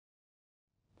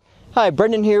Hi,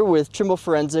 Brendan here with Trimble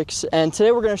Forensics, and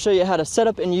today we're going to show you how to set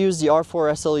up and use the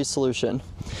R4s LE solution.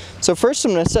 So first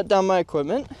I'm going to set down my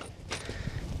equipment,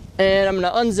 and I'm going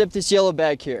to unzip this yellow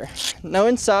bag here. Now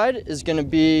inside is going to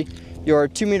be your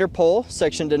 2-meter pole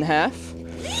sectioned in half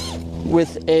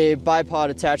with a bipod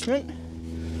attachment.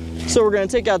 So we're going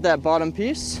to take out that bottom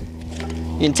piece.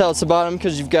 You can tell it's the bottom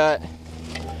because you've got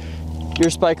your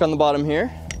spike on the bottom here,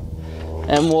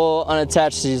 and we'll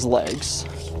unattach these legs.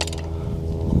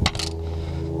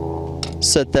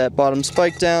 Set that bottom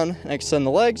spike down and extend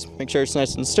the legs, make sure it's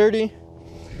nice and sturdy,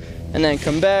 and then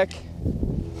come back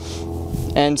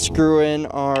and screw in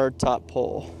our top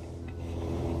pole.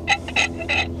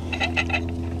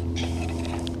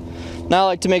 Now I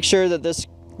like to make sure that this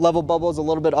level bubble is a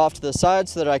little bit off to the side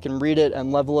so that I can read it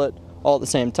and level it all at the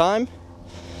same time.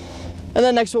 And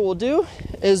then next what we'll do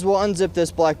is we'll unzip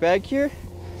this black bag here,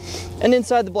 and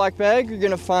inside the black bag you're going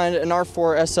to find an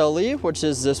R4s LE, which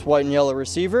is this white and yellow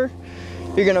receiver.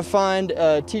 You're going to find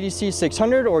a TDC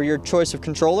 600 or your choice of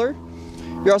controller.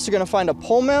 You're also going to find a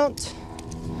pole mount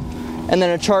and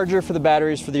then a charger for the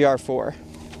batteries for the R4.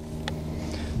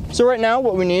 So right now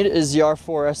what we need is the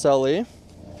R4s LE,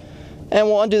 and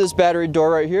we'll undo this battery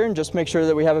door right here and just make sure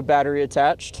that we have a battery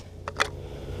attached.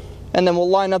 And then we'll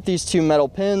line up these two metal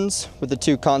pins with the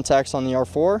two contacts on the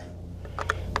R4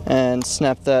 and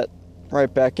snap that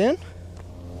right back in.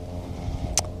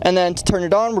 And then to turn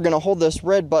it on, we're going to hold this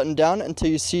red button down until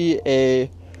you see a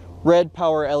red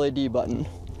power LED button.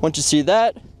 Once you see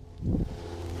that,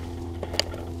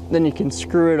 then you can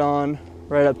screw it on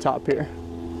right up top here.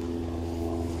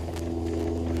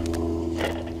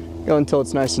 Go until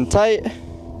it's nice and tight.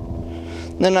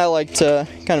 And then I like to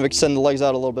kind of extend the legs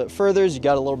out a little bit further as you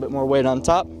got a little bit more weight on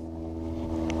top.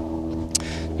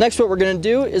 Next, what we're going to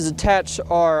do is attach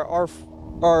our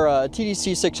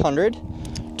TDC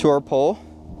 600 to our pole.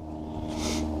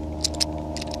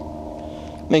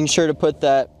 Making sure to put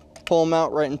that pole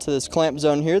mount right into this clamp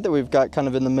zone here that we've got kind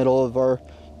of in the middle of our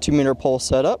 2-meter pole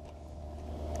setup.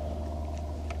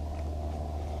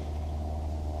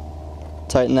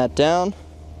 Tighten that down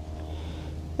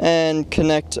and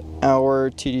connect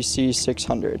our TDC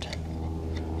 600.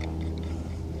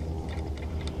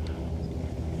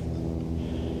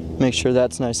 Make sure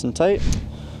that's nice and tight.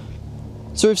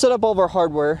 So we've set up all of our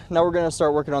hardware. Now we're going to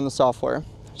start working on the software.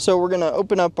 So we're going to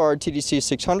open up our TDC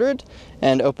 600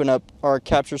 and open up our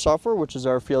capture software, which is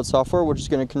our field software, which is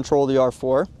going to control the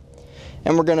R4.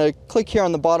 And we're going to click here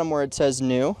on the bottom where it says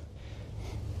new,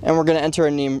 and we're going to enter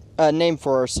a name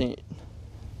for our scene.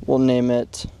 We'll name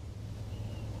it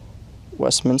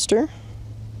Westminster.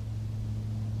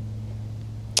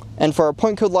 And for our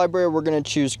point code library, we're going to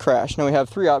choose Crash. Now we have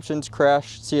 3 options: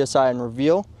 Crash, CSI, and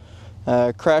Reveal.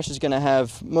 Crash is going to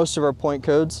have most of our point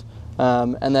codes,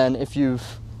 and then if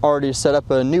you've already set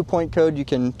up a new point code, you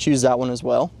can choose that one as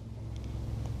well.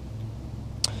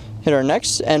 Hit our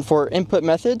next, and for input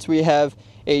methods we have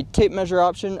a tape measure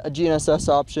option, a GNSS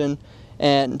option,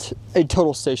 and a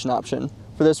total station option.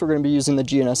 For this we're going to be using the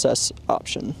GNSS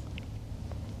option.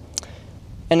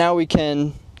 And now we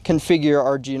can configure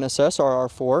our GNSS, our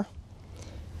R4,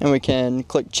 and we can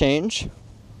click change.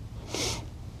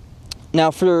 Now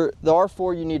for the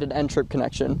R4 you need an N-trip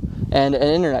connection and an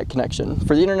internet connection.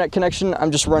 For the internet connection,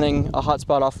 I'm just running a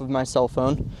hotspot off of my cell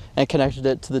phone and connected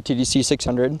it to the TDC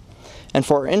 600. And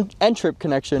for N-trip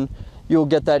connection, you'll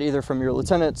get that either from your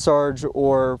lieutenant, sarge,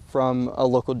 or from a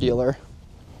local dealer.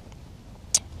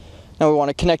 Now we want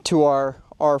to connect to our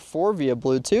R4 via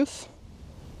Bluetooth.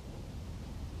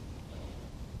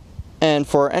 And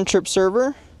for our N-trip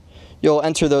server, you'll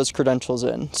enter those credentials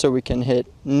in. So we can hit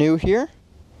new here.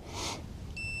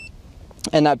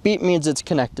 And that beep means it's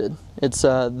connected. It's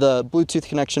the Bluetooth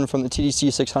connection from the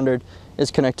TDC 600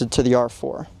 is connected to the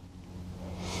R4.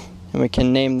 And we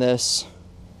can name this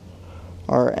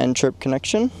our N-trip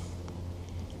connection.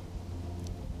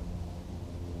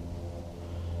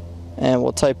 And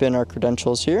we'll type in our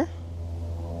credentials here.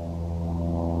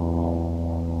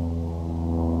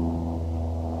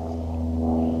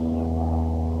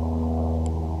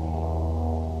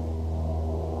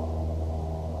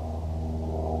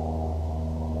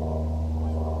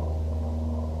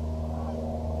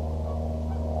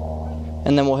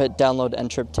 And then we'll hit download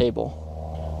N-trip table.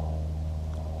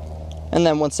 And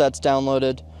then once that's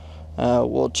downloaded,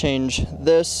 we'll change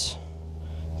this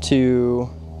to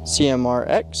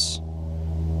CMRX,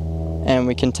 and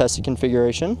we can test the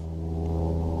configuration.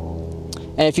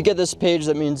 And if you get this page,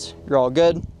 that means you're all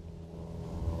good.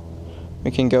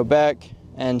 We can go back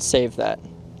and save that.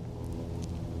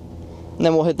 And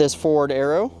then we'll hit this forward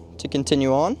arrow to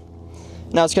continue on.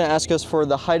 Now it's going to ask us for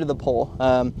the height of the pole.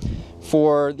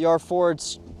 For the R4,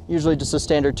 it's usually just a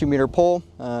standard 2-meter pole.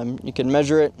 You can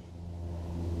measure it.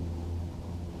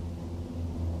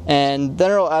 And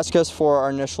then it'll ask us for our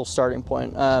initial starting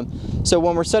point. So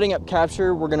when we're setting up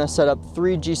capture, we're gonna set up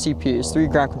 3 GCPs, 3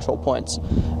 ground control points.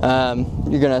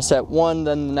 You're gonna set one,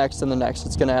 then the next, and the next.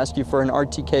 It's gonna ask you for an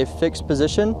RTK fixed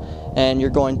position, and you're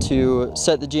going to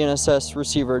set the GNSS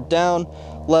receiver down,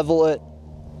 level it,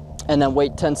 and then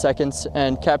wait 10 seconds,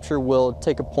 and capture will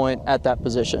take a point at that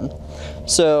position.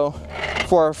 So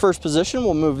for our first position,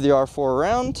 we'll move the R4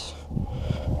 around.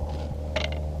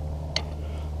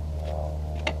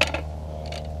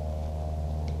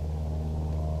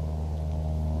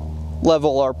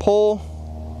 Level our pole,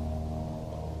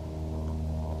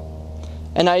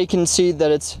 and now you can see that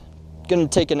it's going to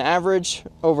take an average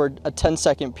over a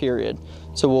 10-second period.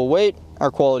 So we'll wait,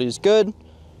 our quality is good,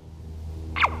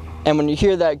 and when you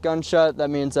hear that gunshot,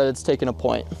 that means that it's taken a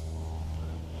point.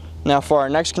 Now for our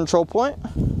next control point,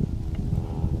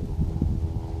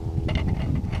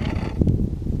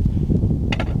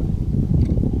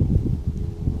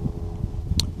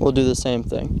 we'll do the same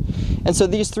thing. And so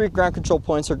these 3 ground control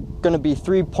points are going to be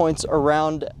 3 points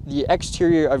around the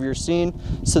exterior of your scene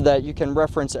so that you can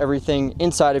reference everything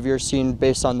inside of your scene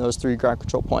based on those 3 ground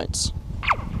control points.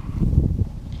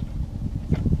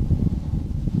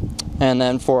 And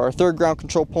then for our third ground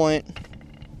control point,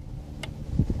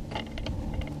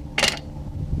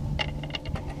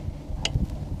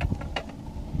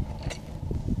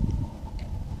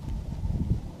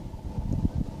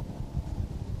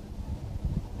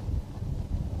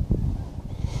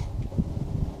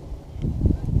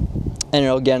 and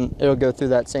it'll go through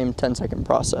that same 10-second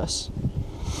process.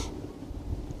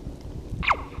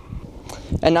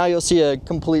 And now you'll see a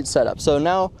complete setup. So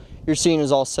now your scene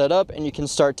is all set up, and you can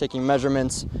start taking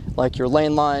measurements like your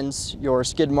lane lines, your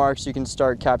skid marks. You can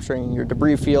start capturing your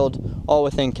debris field, all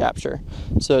within capture.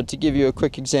 So to give you a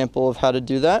quick example of how to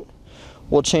do that,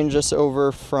 we'll change this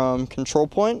over from control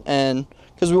point, and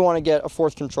because we want to get a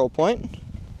 4th control point.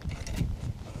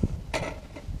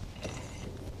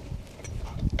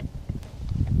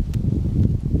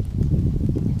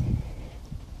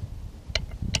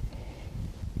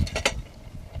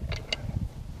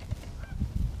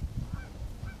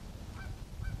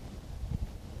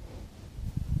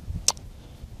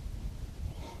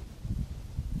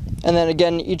 And then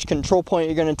again, each control point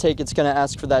you're going to take, it's going to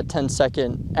ask for that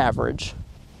 10-second average.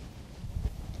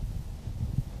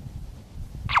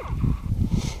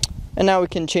 And now we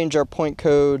can change our point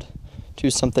code to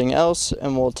something else,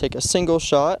 and we'll take a single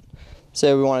shot.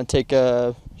 Say we want to take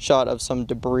a shot of some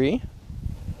debris.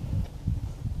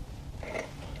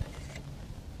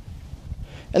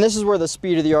 And this is where the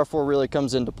speed of the R4 really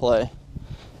comes into play,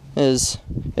 is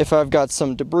if I've got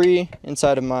some debris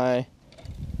inside of my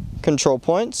control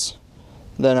points,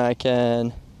 then I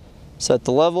can set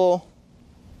the level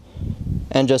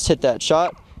and just hit that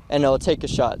shot, and it'll take a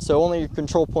shot. So only your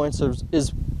control points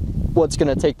is what's going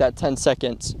to take that 10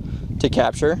 seconds to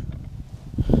capture.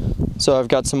 So I've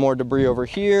got some more debris over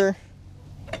here.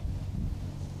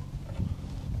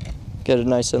 Get it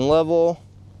nice and level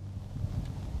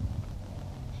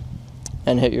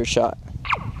and hit your shot.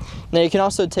 Now you can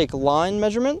also take line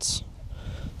measurements,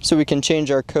 so we can change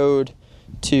our code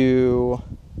to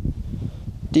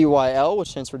DYL, which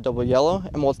stands for double yellow,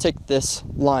 and we'll take this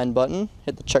line button,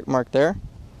 hit the check mark there.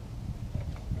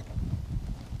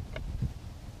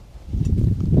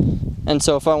 And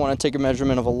so if I want to take a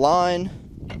measurement of a line,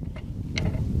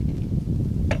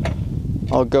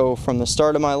 I'll go from the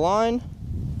start of my line,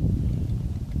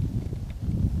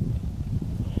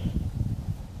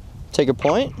 take a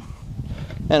point,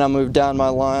 and I'll move down my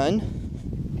line.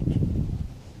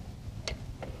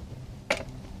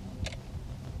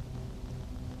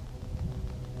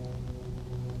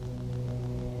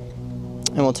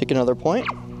 And we'll take another point.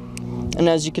 And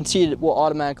as you can see, it will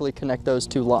automatically connect those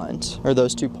 2 lines, or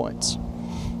those 2 points.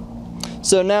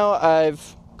 So now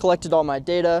I've collected all my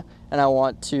data, and I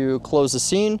want to close the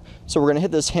scene. So we're going to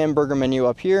hit this hamburger menu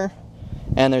up here,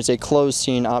 and there's a close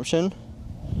scene option.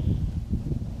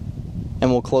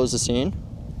 And we'll close the scene.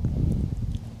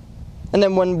 And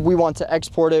then when we want to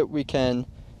export it, we can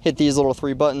hit these little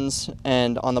 3 buttons,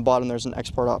 and on the bottom there's an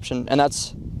export option, and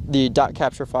that's the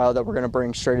 .capture file that we're going to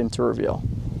bring straight into Reveal.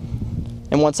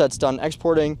 And once that's done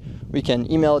exporting, we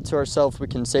can email it to ourselves, we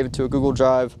can save it to a Google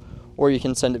Drive, or you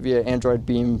can send it via Android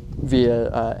Beam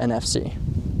via NFC.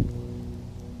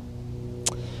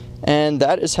 And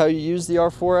that is how you use the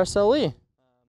R4s LE.